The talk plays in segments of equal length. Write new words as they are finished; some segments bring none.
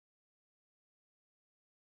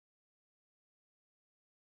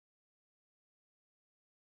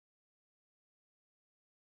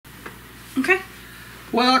Okay.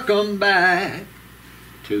 Welcome back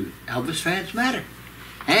to Elvis Fans Matter.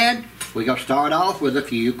 And we're going to start off with a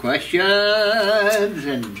few questions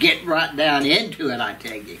and get right down into it, I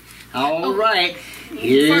tell you. All right.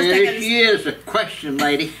 Here she is, the question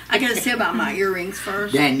lady. I got to say about my earrings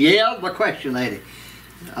first. Danielle, the question lady.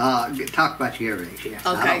 Talk about your earrings, yeah. Okay.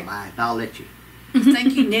 I don't mind. I'll let you.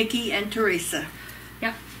 Thank you, Nikki and Teresa.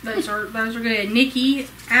 Yep, those are good. Nikki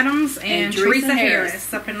Adams and Teresa Teresa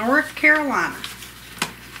Harris up in North Carolina.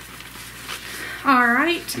 All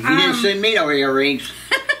right. You didn't send me no earrings.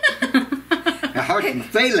 It hurts my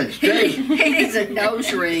feelings, too. He needs a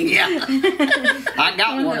nose ring. Yeah. I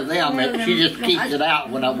got one of them, and she just keeps it out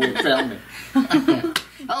when we're filming.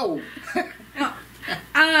 Oh.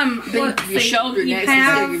 Your shoulder next to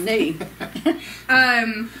your knee.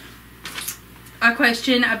 A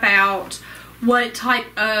question about what type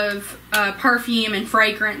of perfume and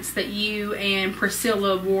fragrance that you and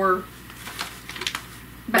Priscilla wore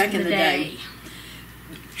back in the day.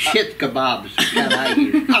 Shit kebabs that I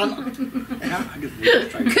use.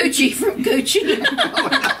 Gucci from Gucci.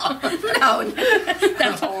 No,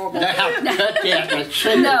 that's horrible.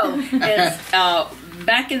 No, it's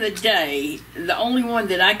back in the day. The only one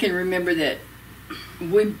that I can remember that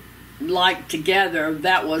we liked together,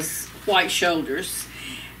 that was White Shoulders,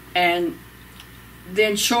 and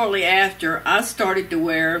then shortly after, I started to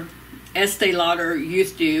wear Estee Lauder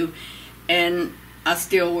Youth Dew, and I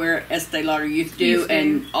still wear Estee Lauder Youth Dew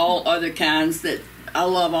and all other kinds. That I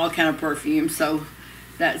love all kind of perfumes. So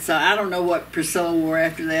that's I don't know what Priscilla wore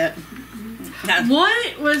after that.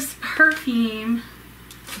 What was perfume?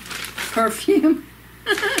 Perfume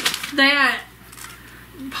that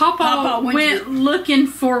Papa went looking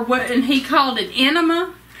for what, and he called it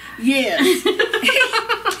Enema. Yes.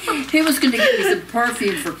 He was going to give me some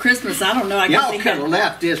perfume for Christmas. I don't know. Y'all could have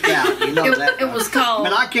left this out. You know that. It was called...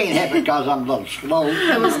 But I can't have it because I'm a little slow.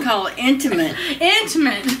 It was called Intimate.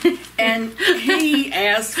 Intimate. And he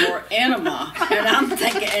asked for Enema. And I'm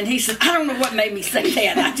thinking... And he said, I don't know what made me say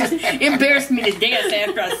that. I just... It embarrassed me to death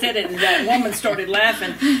after I said it. And that woman started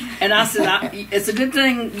laughing. And I said, it's a good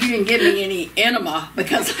thing you didn't give me any Enema,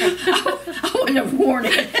 because I wouldn't have worn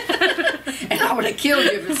it. And I would have killed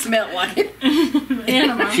you if it smelled like it.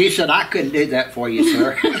 Enema. She said, I couldn't do that for you,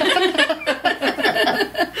 sir.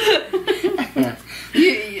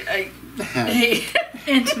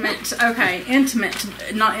 Intimate. Okay, intimate,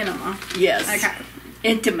 not enema. Yes. Okay.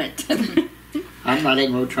 Intimate. I'm not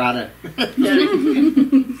even going to try to...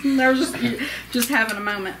 They're just having a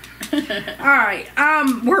moment. All right.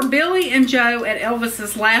 Were Billy and Joe at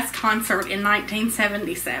Elvis's last concert in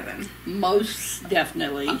 1977? Most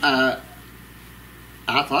definitely.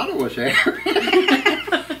 I thought it was there.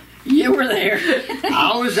 You were there.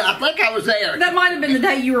 I think I was there. That might have been the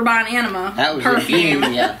day you were buying Enema that was perfume.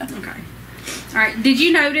 Yeah. Okay. All right. Did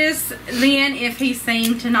you notice then if he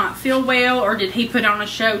seemed to not feel well, or did he put on a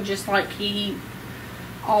show just like he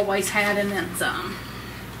always had and then some?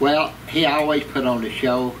 Well, he always put on a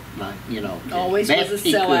show, like, always was a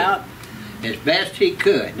sellout. As best he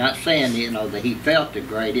could. Not saying, that he felt the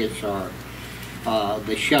greatest or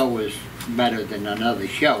the show was better than another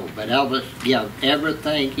show, but Elvis gave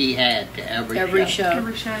everything he had to every show.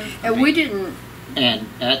 Every show. And we didn't. And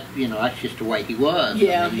that, that's just the way he was.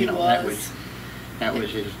 Yeah, he was. That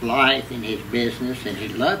was his life and his business, and he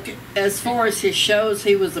loved it. As far as his shows,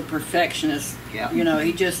 he was a perfectionist. Yeah.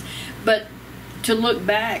 He just. But to look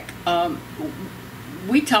back,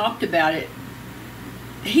 we talked about it.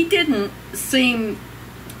 He didn't seem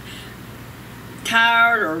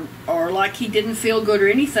tired or like he didn't feel good or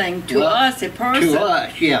anything to us in person. To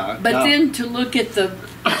us, yeah. But then to look at the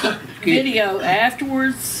video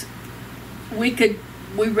afterwards, we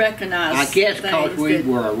recognized. I guess because we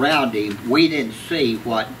were around him, we didn't see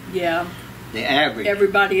what the average.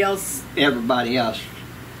 Everybody else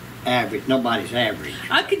average. Nobody's average.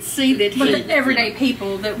 I could see that. But the everyday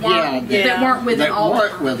people that weren't with him all the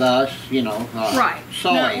time. With us, right.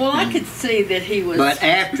 Saw him. Well, I could see that he was. But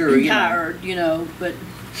after tired, but.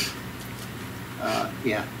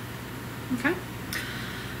 Yeah. Okay.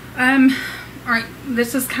 All right.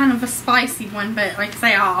 This is kind of a spicy one, but like I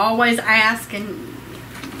say, I always ask, and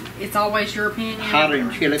it's always your opinion. Hotter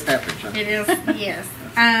than chili peppers. It is. Yes.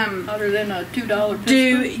 Other than a $2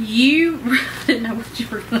 do you I didn't know what you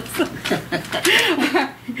were going to say.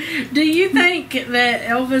 Do you think that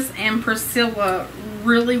Elvis and Priscilla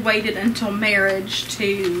really waited until marriage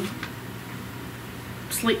to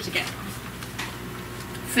sleep together?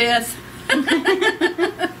 Fifth.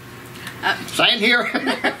 Same here.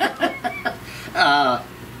 I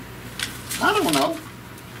don't know.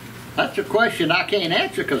 That's a question I can't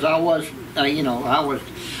answer because I was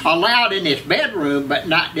allowed in his bedroom, but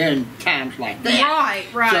not during times like that. Right,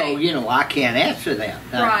 right. So, you know, I can't answer that.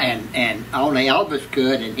 Right. And only Elvis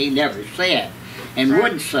could, and he never said. And Right.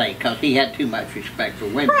 wouldn't say, because he had too much respect for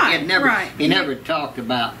women. Right, He never talked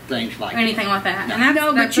about things like anything that. like that. No. And that's,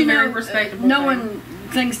 No, that's but a you very know, respectable no thing. one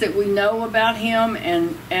thinks that we know about him,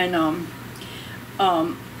 and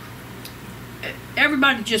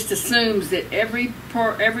everybody just assumes that every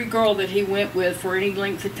girl that he went with for any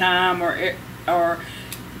length of time or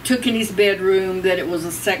took in his bedroom, that it was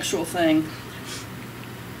a sexual thing.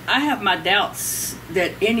 I have my doubts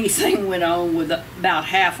that anything went on with about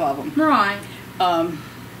half of them. Right.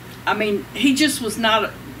 I mean, he just was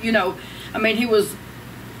not, you know, I mean, he was,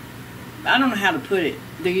 I don't know how to put it.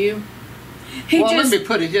 Do you? Let me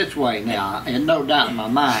put it this way now, and no doubt in my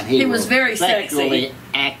mind, he was very sexually sexy.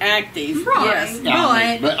 Active. Right.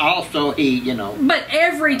 Yes. But also he, you know. But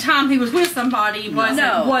every time he was with somebody wasn't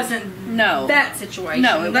that situation.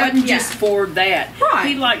 No, it wasn't just for that. Right.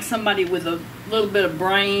 He liked somebody with a little bit of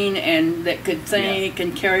brain and that could think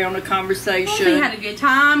and carry on a conversation. Well, he had a good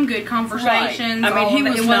time, good conversations. Right. I mean, he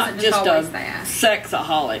was not just a that.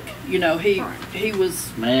 sexaholic. You know, he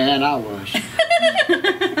was. Man, I was.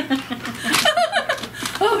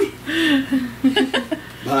 Oh.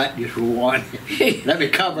 But just one. Let me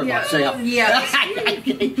cover myself. Yeah.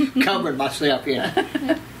 Covered myself here.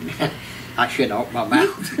 I shouldn't open my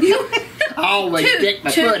mouth. I always stick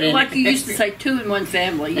my foot in. Like you used to say, 2 in 1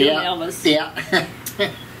 family. You and Elvis. Yeah.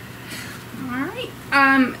 All right.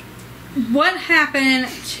 What happened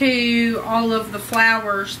to all of the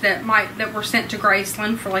flowers that were sent to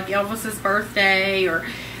Graceland for like Elvis's birthday or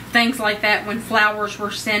things like that, when flowers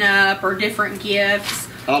were sent up or different gifts?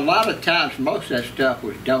 A lot of times, most of that stuff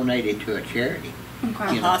was donated to a charity.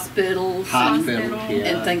 Okay. Hospitals. And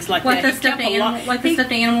things like that. He The stuffed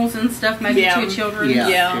animals and stuff, maybe to children.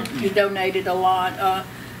 Yeah, he donated a lot.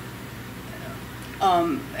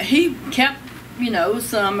 He kept, you know,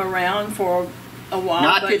 some around for a while.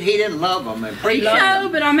 Not that he didn't love them and appreciate them. No,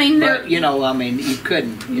 but I mean, you know, I mean, you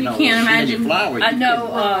couldn't, you know, can't imagine. Flowers, I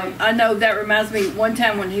know. That reminds me. One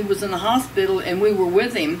time when he was in the hospital and we were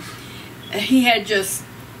with him, he had just.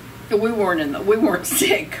 We weren't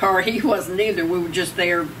sick, or he wasn't either. We were just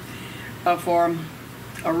there for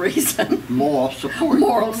a reason. Moral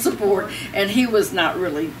support. And he was not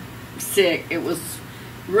really sick. It was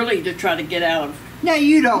really to try to get out of. Now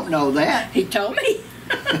you don't know that. He told me.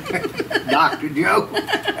 Dr. Joe.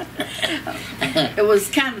 It was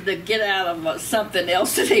kind of to get out of something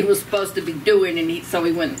else that he was supposed to be doing, and so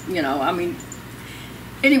he went. You know, I mean.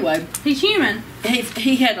 Anyway, he's human.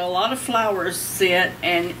 He had a lot of flowers sent,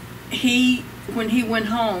 and when he went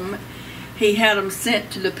home, he had them sent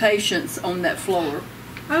to the patients on that floor.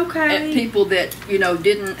 Okay. At people that, you know,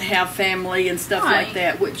 didn't have family and stuff like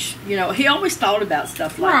that, which, you know, he always thought about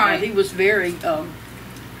stuff like that. He was very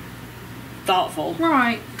thoughtful.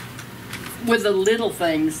 Right. With the little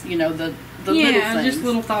things, you know, the little things. Yeah, just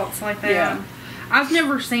little thoughts like that. Yeah. I've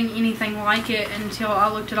never seen anything like it until I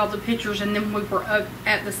looked at all the pictures, and then we were up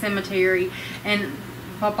at the cemetery, and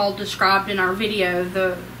Papa described in our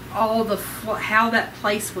video how that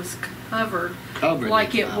place was covered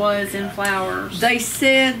like it was in flowers. They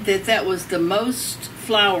said that was the most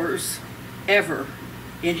flowers ever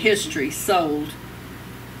in history sold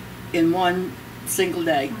in one single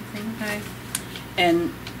day. Okay.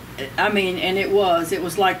 And I mean, and it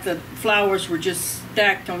was like the flowers were just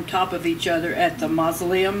stacked on top of each other at the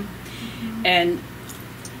mausoleum, and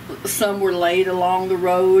some were laid along the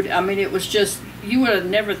road. I mean, it was just, you would have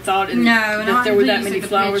never thought that there were that many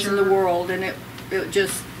flowers in the world, and it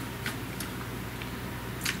just.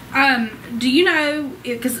 Do you know,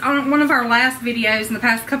 because on one of our last videos in the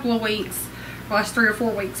past couple of weeks, last 3 or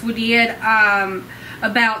 4 weeks, we did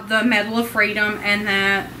about the Medal of Freedom, and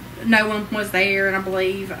that no one was there, and I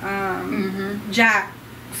believe Jack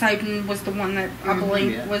Soden was the one that I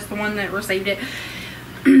believe was the one that received it.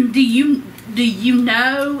 Do you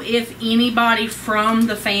know if anybody from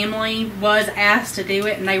the family was asked to do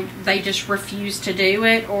it and they just refused to do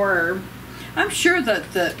it, or? I'm sure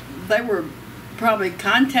that they were probably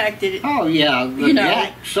contacted. Oh yeah,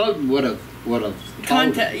 Jack Soden would have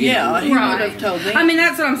contact. Yeah, he would have told me. I mean,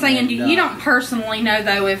 that's what I'm saying. You don't personally know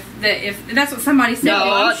though if that's what somebody said.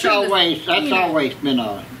 No, that's always been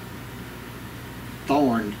a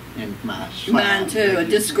thorn in my side. Mine too, a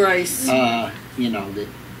disgrace. You know, that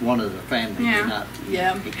one of the family did not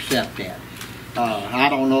accept that. I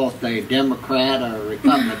don't know if they're Democrat or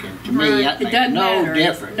Republican. To me, that makes no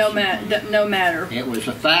difference. No matter. It was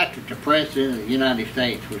a fact that the President of the United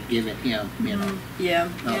States was giving him, you know,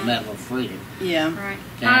 a Medal of Freedom. Yeah. Right.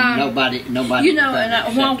 And nobody. You know,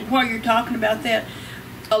 and while you're talking about that,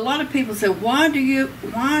 a lot of people say, why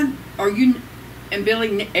are you and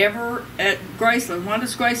Billy ever at Graceland? Why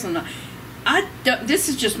does Graceland not? This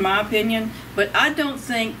is just my opinion, but I don't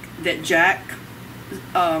think that Jack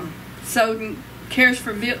Soden cares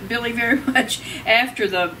for Billy very much after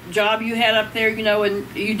the job you had up there,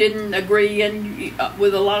 and you didn't agree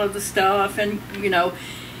with a lot of the stuff, and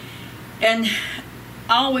and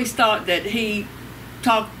I always thought that he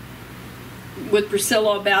talked with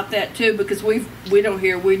Priscilla about that too, because we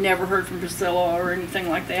never heard from Priscilla or anything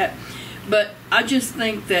like that. But I just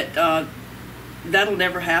think that that'll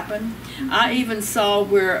never happen. I even saw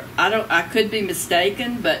where I could be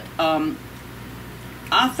mistaken, but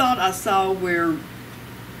I thought I saw where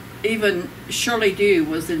even Shirley Dew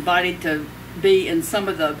was invited to be in some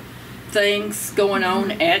of the things going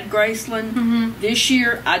on at Graceland this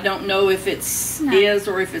year. I don't know if is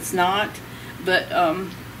or if it's not, but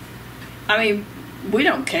I mean, we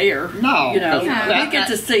don't care. No, we get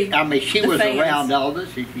to see. I mean, she was fans around all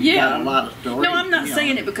this. She got a lot of stories. No, I'm not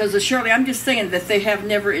saying it because of Shirley. I'm just saying that they have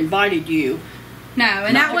never invited you. No,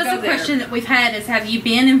 and that was a question that we've had is, have you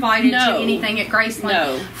been invited to anything at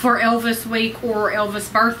Graceland for Elvis Week or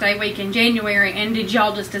Elvis Birthday Week in January, and did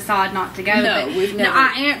y'all just decide not to go? No, we've never.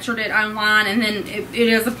 I answered it online, and then it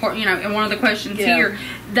is a part, in one of the questions here,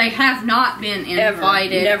 they have not been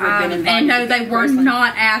invited. Never been invited. And no, they were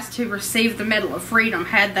not asked to receive the Medal of Freedom.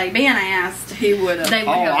 Had they been asked, he would have. They would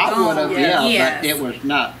have I would have, yes. but it was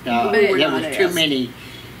not, there was too many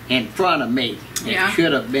in front of me. It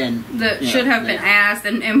should have been. Should have been asked,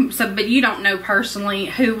 and so, but you don't know personally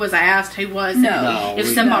who was asked, who wasn't. No, if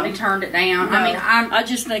somebody turned it down. No. I mean, I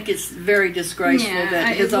just think it's very disgraceful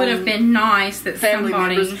that his it would have been nice that family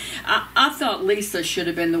somebody. members. I thought Lisa should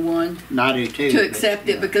have been the one. I do too. To accept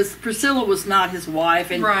it, because Priscilla was not his wife,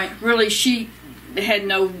 and really she had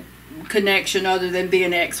no connection other than being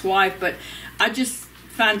an ex-wife. But I just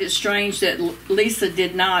find it strange that Lisa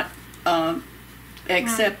did not.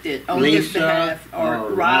 Accept it on his behalf,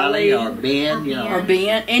 or Riley, or Ben, or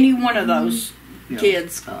Ben, any one of those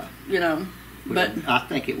kids, But I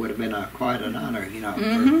think it would have been quite an honor,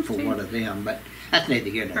 for one of them. But that's neither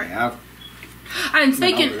here nor there. And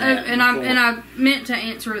speaking of, and I meant to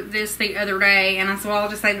answer this the other day, and I said, well, I'll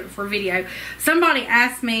just save it for video. Somebody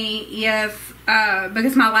asked me if,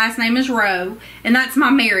 because my last name is Rowe, and that's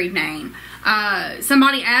my married name.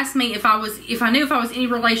 Somebody asked me if I knew if I was any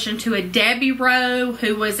relation to a Debbie Rowe,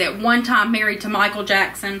 who was at one time married to Michael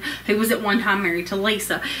Jackson, who was at one time married to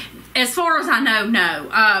Lisa. As far as I know,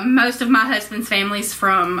 no. Most of my husband's family's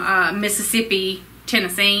from Mississippi,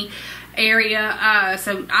 Tennessee area,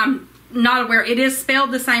 so I'm not aware. It is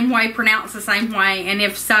spelled the same way, pronounced the same way, and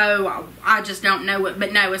if so, I just don't know it.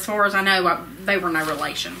 But no, as far as I know, they were no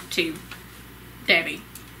relation to Debbie.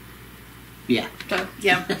 Yeah. So,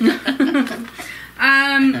 yeah.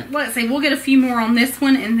 Let's see. We'll get a few more on this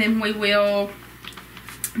one, and then we will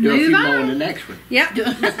do a few on. more on the next one. Yep.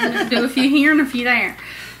 Do a few here and a few there.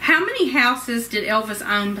 How many houses did Elvis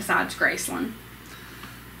own besides Graceland?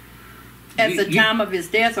 At the time of his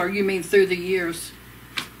death, or you mean through the years?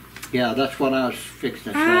 Yeah, that's what I was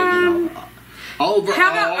fixing to say. Overall.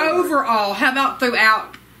 How about overall? How about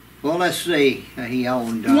throughout? Well, let's see. He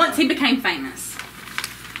owned... once he became famous.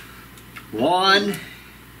 1,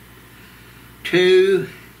 2,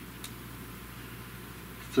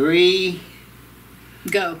 3...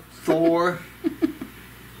 Go. 4,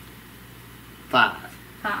 5.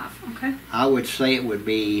 5, okay. I would say it would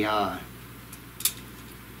be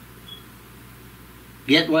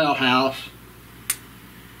Getwell House,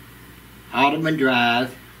 Ottoman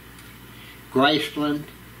Drive, Graceland,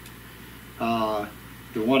 the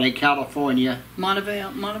one in California,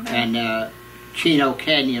 Monteville, and Chino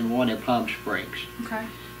Canyon, one in Palm Springs. Okay.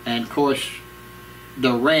 And of course,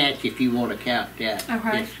 the ranch, if you want to count that,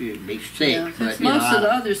 okay. it should be 6. Yeah, but, most of the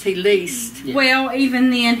others he leased. Yeah. Well, even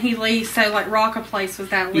then he leased, so like Rocca Place was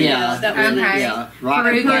that leased. Yeah, that was okay. Yeah,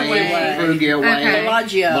 Rocca Frugia Place, Way. Frugia Way, Okay.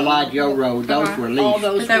 Bellagio Road, those were leased. All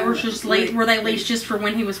those but they were just were they leased just for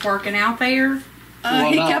when he was working out there?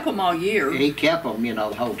 He kept them all year. He kept them, the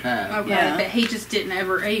whole time. Okay, Yeah. but he just didn't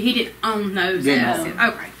ever, he didn't own those. Didn't own.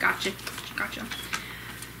 Okay, gotcha.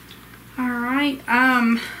 All right.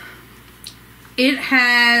 It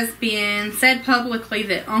has been said publicly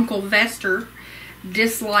that Uncle Vester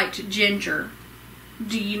disliked Ginger.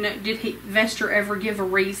 Do you know? Did Vester ever give a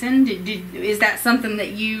reason? Is that something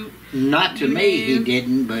that you? Not to you me, knew? he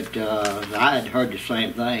didn't, but I had heard the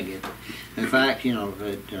same thing. In fact,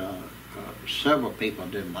 that several people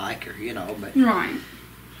didn't like her, but Right.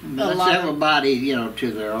 that's everybody,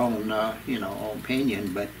 to their own, own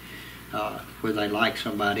opinion. But whether they like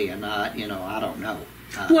somebody or not, I don't know.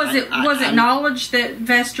 Was it knowledge that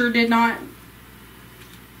Vester did not?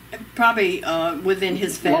 Probably within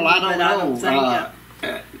his family. Well, I don't but know. I don't think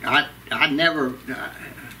I never.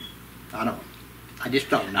 I don't. I just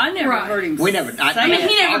don't know. I never Right. heard him. We never- say I mean, that.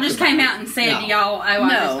 he never talked just about came it. out and said No. to y'all,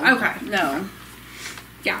 "Oh, No. okay, No.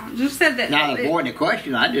 yeah," just said that. Now, to avoid the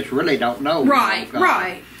question, I just really don't know. Right, You know,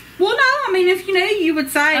 right. Well, no, I mean, if you knew, you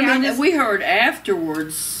would say. I mean, just, we heard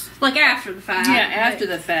afterwards. like after the fact. Yeah, after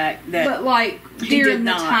the fact that. But like he during did the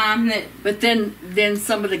not. time that. But then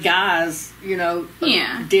some of the guys,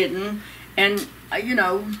 Yeah. didn't, and I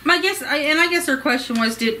guess her question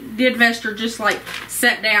was, did Vester just like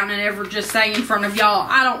sit down and ever just say in front of y'all,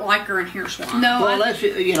 "I don't like her and here's why"? no. Well, that's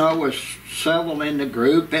it was several in the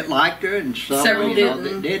group that liked her, and Several that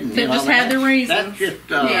didn't. didn't. They just had their reasons. That's just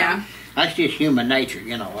Yeah. That's just human nature.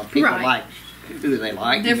 People Right. like who they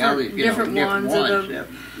like. Different- different ones of the-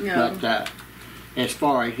 yeah. But as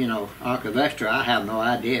far as Uncle Vester, I have no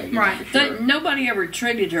idea. Right. For sure. Nobody ever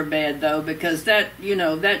treated her bad though, because that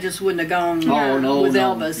just wouldn't have gone Oh, no, with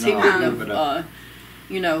no, Elvis. no, He wouldn't but, have,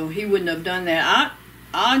 he wouldn't have done that.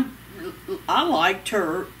 I liked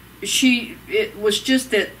her. It was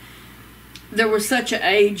just that there was such an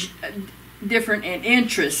age different and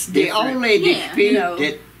interest. The different. only Yeah. dispute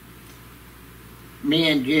that me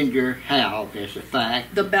and Ginger have is the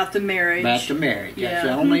fact About the marriage. about the marriage. Yeah. That's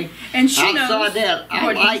the only. And she outside knows that, I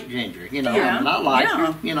what he- like Ginger. Yeah. and I like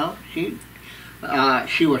Yeah. her.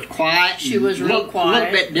 She was quiet. She and was real A little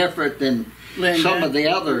quiet. bit different than Linda. some of the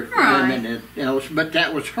other Right. women else, but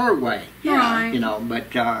that was her way. Right.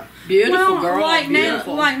 But Beautiful Well, girl. like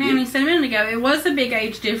beautiful. Nanny said a minute ago, it was a big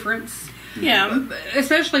age difference. Yeah.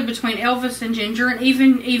 Especially between Elvis and Ginger, and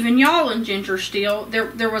even y'all and Ginger. Still,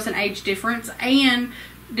 there was an age difference, and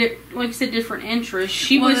like you said, different interests.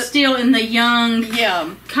 She Well, was still in the young, Yeah.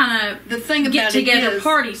 kind The thing of about get together it is,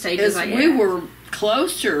 party stages. is I we guess. were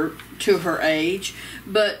closer to her age,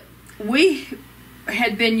 but we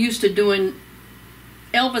had been used to doing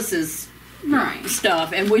Elvis's right,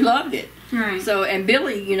 stuff, and we loved it. right. So, and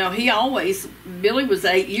Billy, Billy was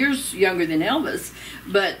 8 years younger than Elvis,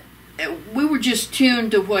 but we were just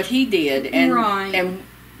tuned to what he did, and Right. and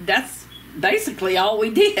that's basically all we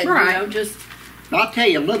did. Right. Just I'll tell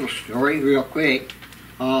you a little story real quick.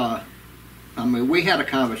 We had a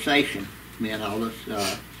conversation, me and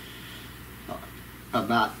Elvis,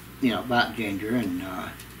 about Ginger,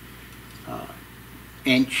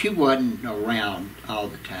 and she wasn't around all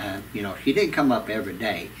the time. She didn't come up every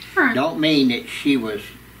day. Right. Don't mean that she was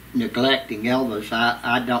neglecting Elvis.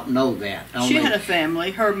 I don't know that. she had a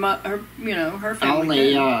family. Her family. Only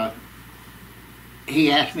did.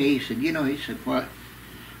 he asked me. He said, what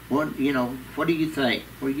do you think?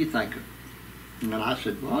 What do you think? And I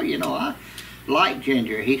said, well, I like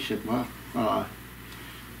Ginger. He said, well,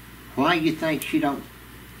 why do you think she don't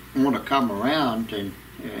want to come around and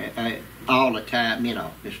all the time,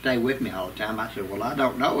 to stay with me all the time? I said, well, I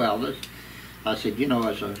don't know, Elvis. I said,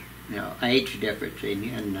 there's a age difference in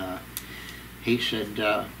you, and he said,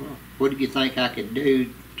 well, what do you think I could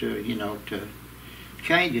do to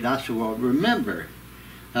change it? I said, well, remember,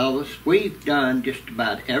 Elvis, we've done just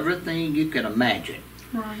about everything you can imagine,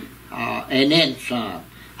 Right. and then some.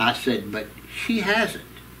 I said, but she hasn't.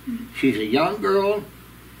 She's a young girl,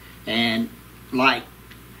 and like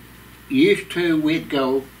used to, we'd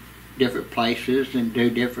go different places and do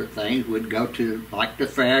different things. We'd go to like the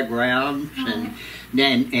fairgrounds, and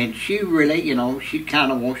she really, she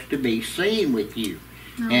kind of wants to be seen with you,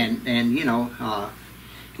 and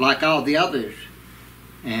like all the others.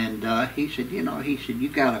 And he said, you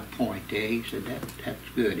got a point there. He said that's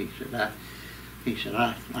good. He said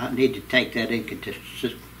I need to take that into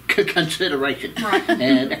consideration, Right.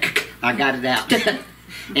 and I got it out.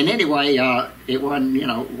 And anyway, it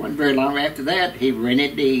wasn't very long after that he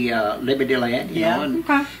rented the Liberty Land,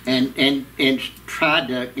 Okay. and tried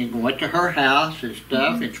to went to her house and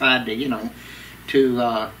stuff, and tried to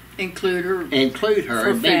to include her her for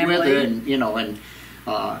and be with her, family. and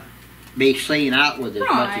be seen out with as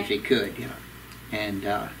much as he could, and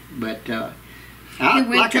but he I, went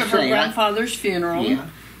like to I her say, grandfather's funeral.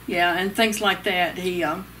 Yeah. And things like that. He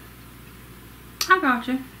I got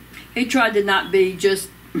you. he tried to not be just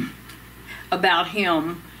about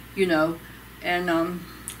him, and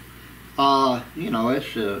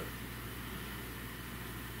it's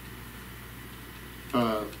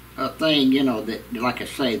a thing, that, like I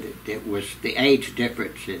say, that was the age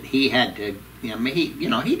difference that he had to,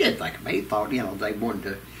 he did think about it. He thought, they wanted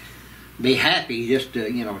to be happy just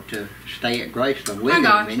to, to stay at Graceland with I him,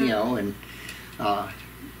 got and, you. and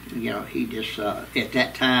he just, at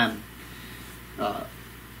that time,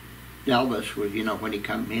 Elvis was, when he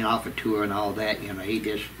come in off a tour and all that, he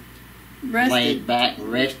just Rested. laid back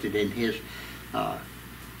and rested in his,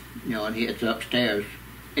 in his upstairs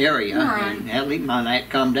area, Right. and had him on that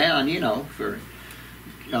come down, for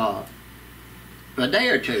a day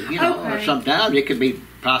or two, or Okay. sometimes it could be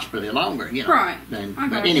possibly longer, Right. Then, I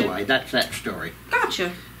but gotcha. anyway, that's that story.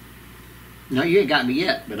 Gotcha. No, you ain't got me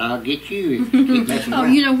yet, but I'll get you if you keep messing Oh,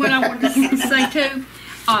 around. you know what I wanted to say too?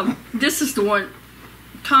 This is the one,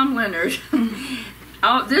 Tom Leonard.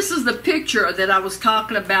 This is the picture that I was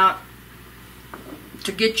talking about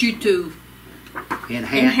to get you to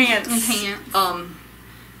Enhance. Enhance.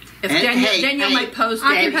 If And, Danielle hey, may post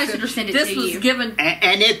I it. can post it or send it This to was you. given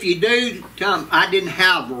And if you do, Tom, I didn't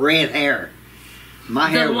have red hair.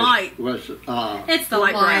 My The hair light. was It's the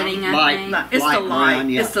Light brown. lighting, I Light. think. No, it's Light the light. brown,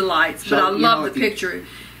 yeah. It's the lights. So, but I you love know, the if you- picture.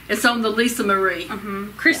 It's on the Lisa Marie.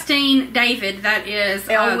 Christine David, that is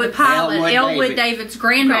Elwood- the pilot. Elwood Elwood David. David's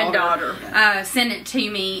granddaughter, Granddaughter. sent it to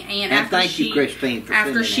me, and, And after thank she, you, Christine, for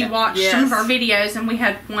after sending she that. watched Yes. some of our videos, and we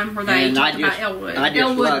had one where they And talked about Elwood. I just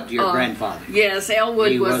Elwood, loved your grandfather. Yes,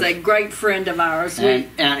 Elwood He was was- a great friend of ours.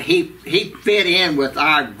 And he fit in with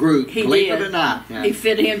our group, He believe did. it or not. He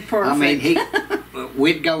fit in perfect. I mean,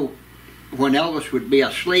 we'd go when Elvis would be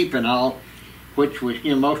asleep and all, which was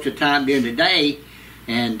most of the time during the day,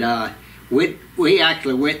 and we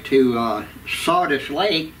actually went to Sardis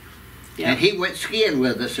Lake, Yeah. and he went skiing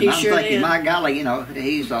with us, and He I'm sure thinking, did. my golly,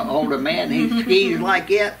 he's an older man, he skis like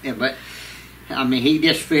it, but I mean, he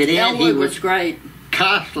just fit in. Elwood He was great.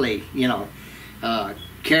 constantly,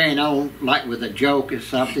 carrying on like with a joke or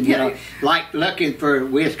something, Yeah. like looking for,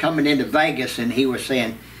 we was coming into Vegas and he was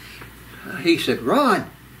saying, he said, Ron,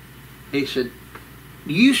 he said,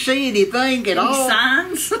 do you see anything at Any all?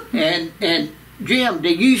 signs? And Jim, do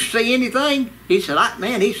you see anything? He said, I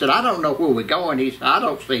don't know where we're going. He said, I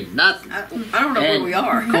don't see nothing. I don't know where And, we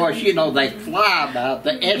are. Of course, they fly by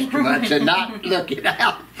the instruments and not looking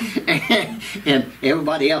out. And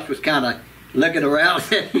everybody else was kind of looking around.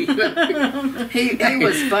 He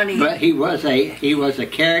was funny. But he was a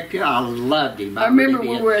character. I loved him. I remember really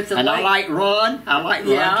we did. were at the and lake. I like Ron.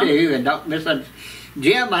 Yeah. Ron too. And don't misunderstand.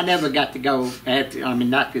 Jim, I never got to go.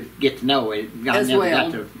 Not to get to know him. I As never well.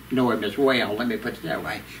 got to know him as well. Let me put it that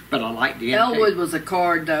way. But I liked Jim. Elwood too. was a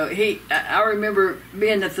card, though. I remember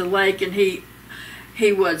being at the lake, and he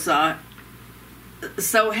was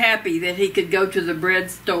so happy that he could go to the bread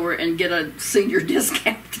store and get a senior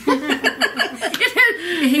discount.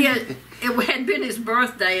 It had been his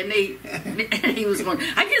birthday, and he was going,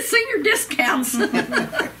 I get senior discounts.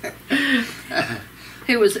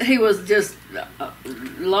 He was just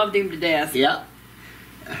loved him to death. Yeah.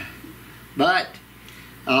 But.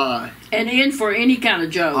 And in for any kind of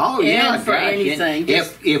joke. Oh yeah, in for gosh. anything.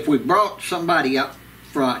 And if we brought somebody up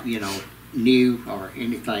front, new or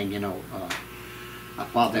anything,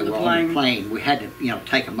 while they On the were on plane. the plane, we had to,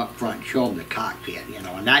 take them up front and show them the cockpit,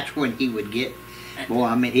 and that's when he would get,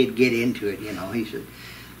 he'd get into it, He said,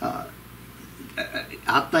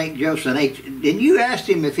 I think Joe said, hey, didn't you ask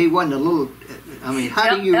him if he wasn't a little,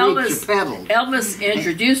 how do you reach the pedals? Elvis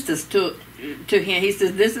introduced us to him. He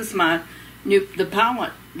said, "This is my new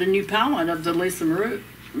pilot of the Lisa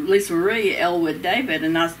Marie, Elwood David."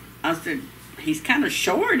 And I said, "He's kind of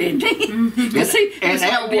short, isn't he?" And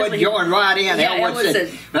Elwood joined right in. Yeah, Elwood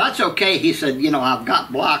said, that's okay. He said, I've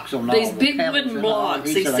got blocks on all these the big pedals wooden and all." blocks.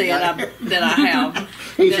 He said that I have.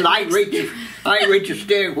 He said, I ain't reach a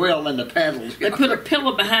steering wheel and the pedals. They put a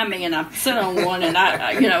pillow behind me, and I sit on one,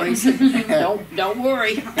 and he said, "Don't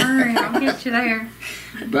worry." Hurry, I'll get you there.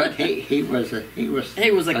 But he was a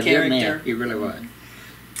character. good man. He really was.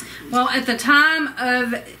 Well, at the time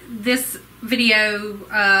of this video,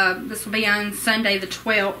 this will be on Sunday the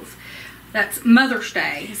 12th. That's Mother's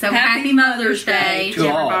Day. So happy Mother's Day to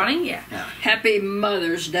all. everybody. Yeah. Happy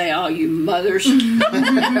Mother's Day, all you mothers.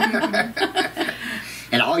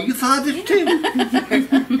 And all you fathers too.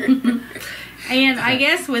 And I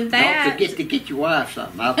guess with that, Don't forget to get your wife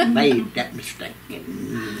something. I've made that mistake.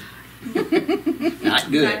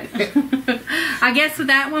 Not good. I guess with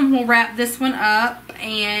that one, we'll wrap this one up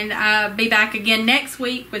and be back again next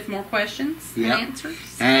week with more questions Yep. and answers.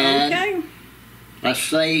 And Okay. let's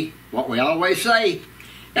say what we always say.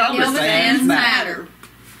 Elvis fans matter.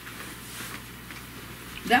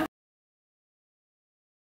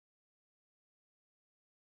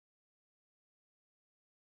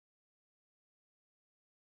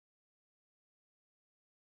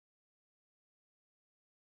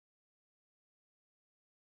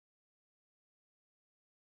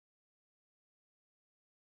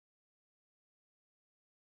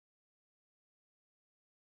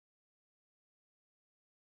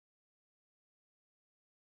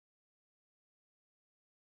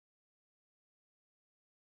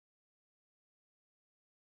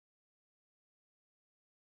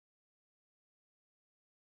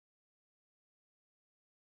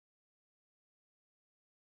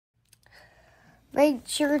 Make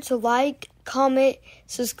sure to like, comment,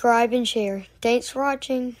 subscribe, and share. Thanks for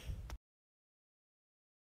watching.